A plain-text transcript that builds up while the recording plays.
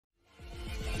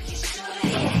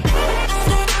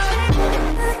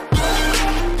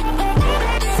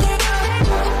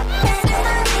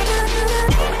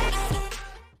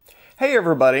Hey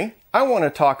everybody, I want to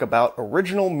talk about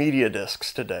original media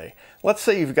discs today. Let's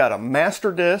say you've got a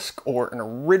master disc or an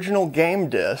original game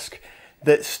disc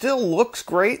that still looks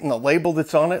great and the label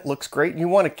that's on it looks great and you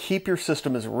want to keep your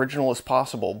system as original as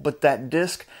possible, but that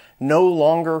disc no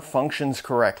longer functions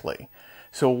correctly.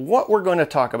 So what we're going to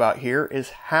talk about here is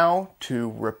how to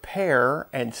repair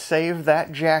and save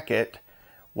that jacket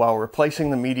while replacing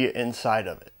the media inside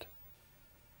of it.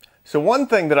 So one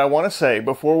thing that I want to say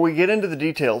before we get into the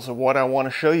details of what I want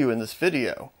to show you in this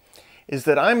video is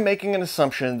that I'm making an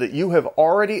assumption that you have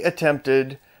already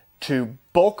attempted to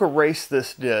bulk erase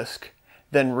this disk,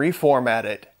 then reformat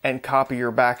it and copy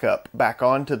your backup back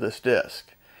onto this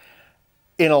disk.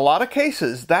 In a lot of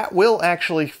cases, that will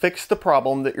actually fix the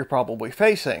problem that you're probably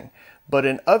facing. But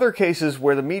in other cases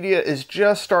where the media is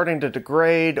just starting to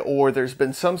degrade or there's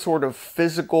been some sort of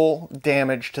physical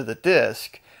damage to the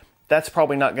disk, that's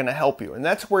probably not going to help you. And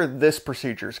that's where this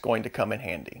procedure is going to come in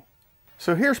handy.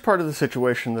 So here's part of the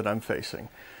situation that I'm facing.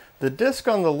 The disk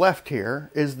on the left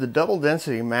here is the double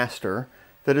density master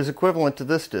that is equivalent to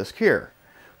this disk here.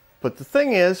 But the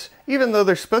thing is, even though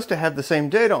they're supposed to have the same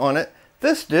data on it,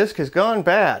 this disk has gone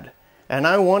bad. And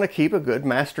I want to keep a good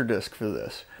master disk for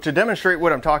this. To demonstrate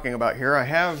what I'm talking about here, I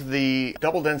have the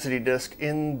double density disk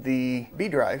in the B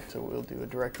drive. So we'll do a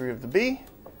directory of the B.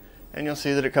 And you'll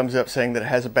see that it comes up saying that it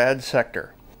has a bad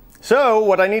sector. So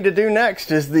what I need to do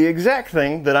next is the exact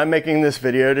thing that I'm making this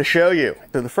video to show you.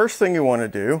 So the first thing you want to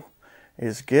do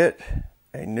is get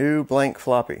a new blank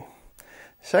floppy.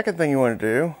 Second thing you want to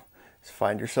do is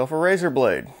find yourself a razor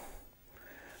blade.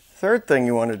 Third thing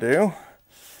you want to do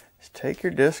is take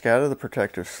your disk out of the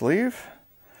protective sleeve.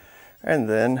 And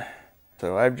then,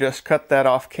 so I've just cut that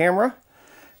off camera.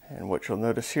 And what you'll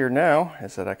notice here now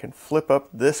is that I can flip up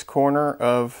this corner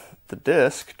of the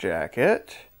disk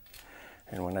jacket.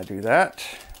 And when I do that,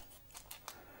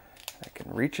 I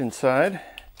can reach inside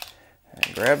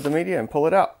and grab the media and pull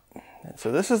it out. And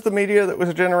so this is the media that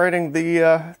was generating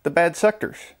the bad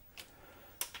sectors.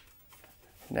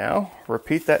 Now,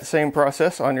 repeat that same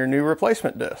process on your new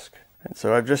replacement disk. And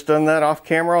so I've just done that off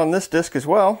camera on this disk as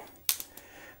well.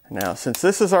 Now, since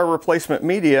this is our replacement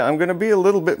media, I'm going to be a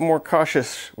little bit more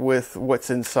cautious with what's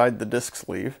inside the disk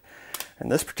sleeve. And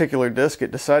this particular disk,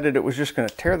 it decided it was just going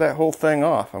to tear that whole thing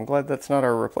off. I'm glad that's not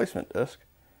our replacement disk,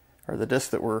 or the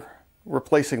disk that we're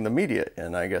replacing the media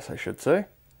in, I guess I should say.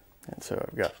 And so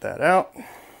I've got that out.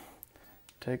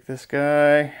 Take this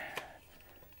guy,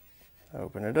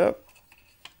 open it up.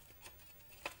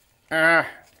 Ah,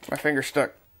 my finger's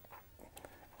stuck.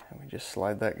 And we just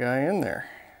slide that guy in there.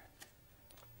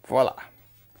 Voila.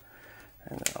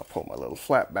 And then I'll pull my little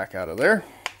flap back out of there.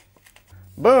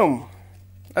 Boom.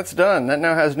 That's done. That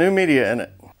now has new media in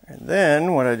it. And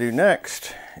then what I do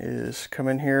next is come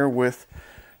in here with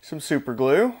some super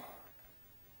glue.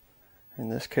 In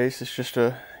this case, it's just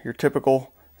your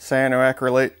typical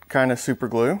cyanoacrylate kind of super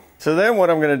glue. So then what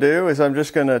I'm going to do is I'm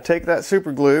just going to take that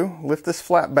super glue, lift this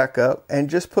flap back up, and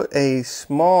just put a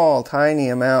small, tiny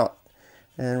amount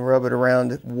and rub it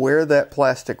around where that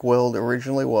plastic weld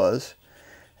originally was.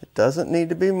 It doesn't need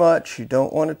to be much. You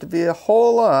don't want it to be a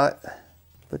whole lot,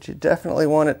 but you definitely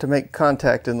want it to make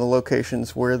contact in the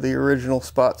locations where the original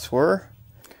spots were.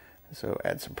 So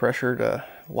add some pressure to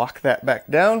lock that back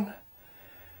down.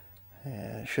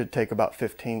 And it should take about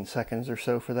 15 seconds or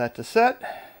so for that to set.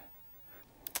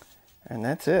 And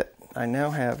that's it. I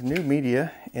now have new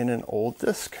media in an old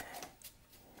disk.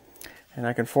 And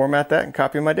I can format that and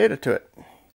copy my data to it.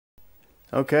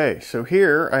 Okay, so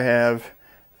here I have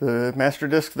the master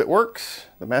disk that works,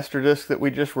 the master disk that we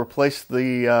just replaced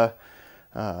the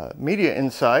media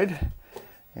inside,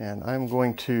 and I'm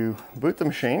going to boot the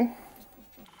machine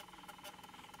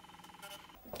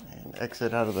and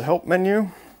exit out of the help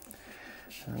menu.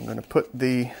 I'm going to put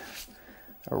the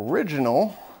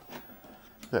original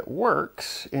that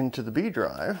works into the B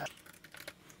drive,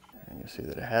 and you see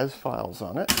that it has files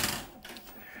on it.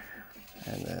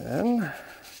 And then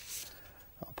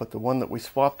I'll put the one that we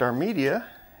swapped our media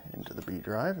into the B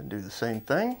drive and do the same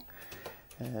thing.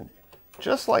 And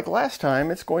just like last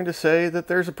time, it's going to say that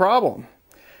there's a problem.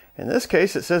 In this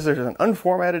case, it says there's an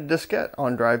unformatted diskette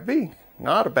on drive B,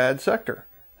 not a bad sector.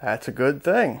 That's a good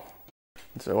thing.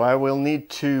 So I will need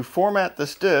to format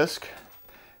this disk.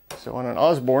 So on an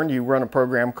Osborne, you run a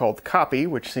program called copy,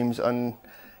 which seems unintuitive.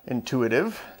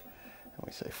 And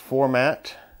we say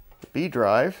format the B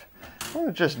drive. I want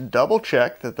to just double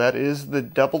check that that is the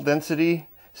double density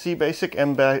C basic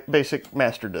M basic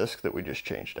master disk that we just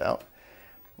changed out.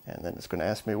 And then it's going to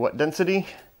ask me what density,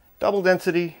 double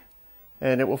density,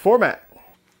 and it will format.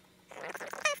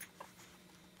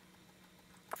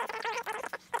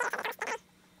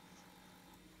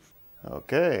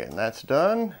 Okay, and that's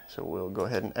done. So we'll go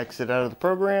ahead and exit out of the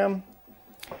program.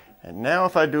 And now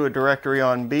if I do a directory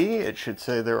on B, it should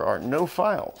say there are no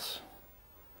files.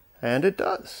 And it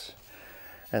does.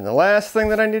 And the last thing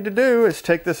that I need to do is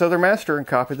take this other master and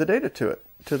copy the data to it,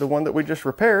 to the one that we just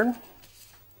repaired.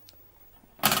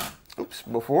 Oops,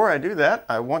 before I do that,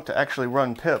 I want to actually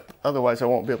run pip, otherwise I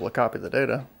won't be able to copy the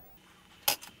data.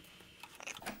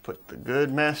 Put the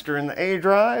good master in the A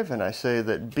drive, and I say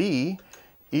that B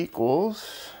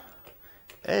equals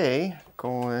A :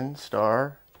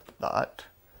 star dot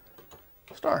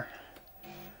star.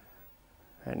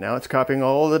 And now it's copying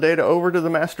all of the data over to the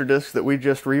master disk that we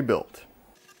just rebuilt.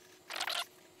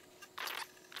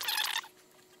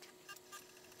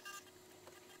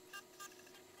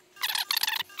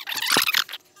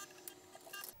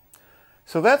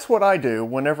 So that's what I do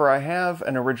whenever I have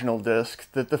an original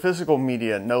disk that the physical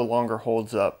media no longer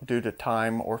holds up due to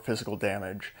time or physical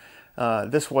damage.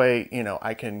 This way, you know,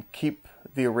 I can keep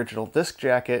the original disk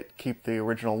jacket, keep the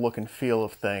original look and feel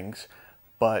of things,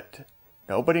 but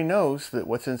nobody knows that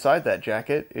what's inside that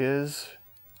jacket is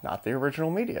not the original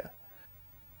media.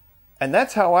 And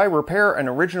that's how I repair an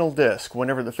original disk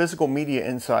whenever the physical media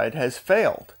inside has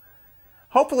failed.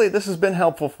 Hopefully this has been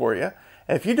helpful for you.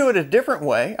 If you do it a different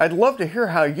way, I'd love to hear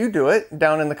how you do it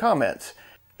down in the comments.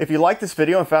 If you liked this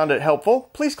video and found it helpful,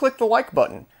 please click the like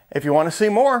button. If you want to see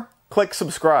more, click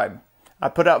subscribe. I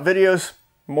put out videos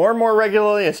more and more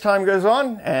regularly as time goes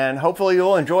on, and hopefully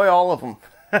you'll enjoy all of them.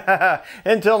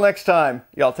 Until next time,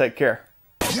 y'all take care.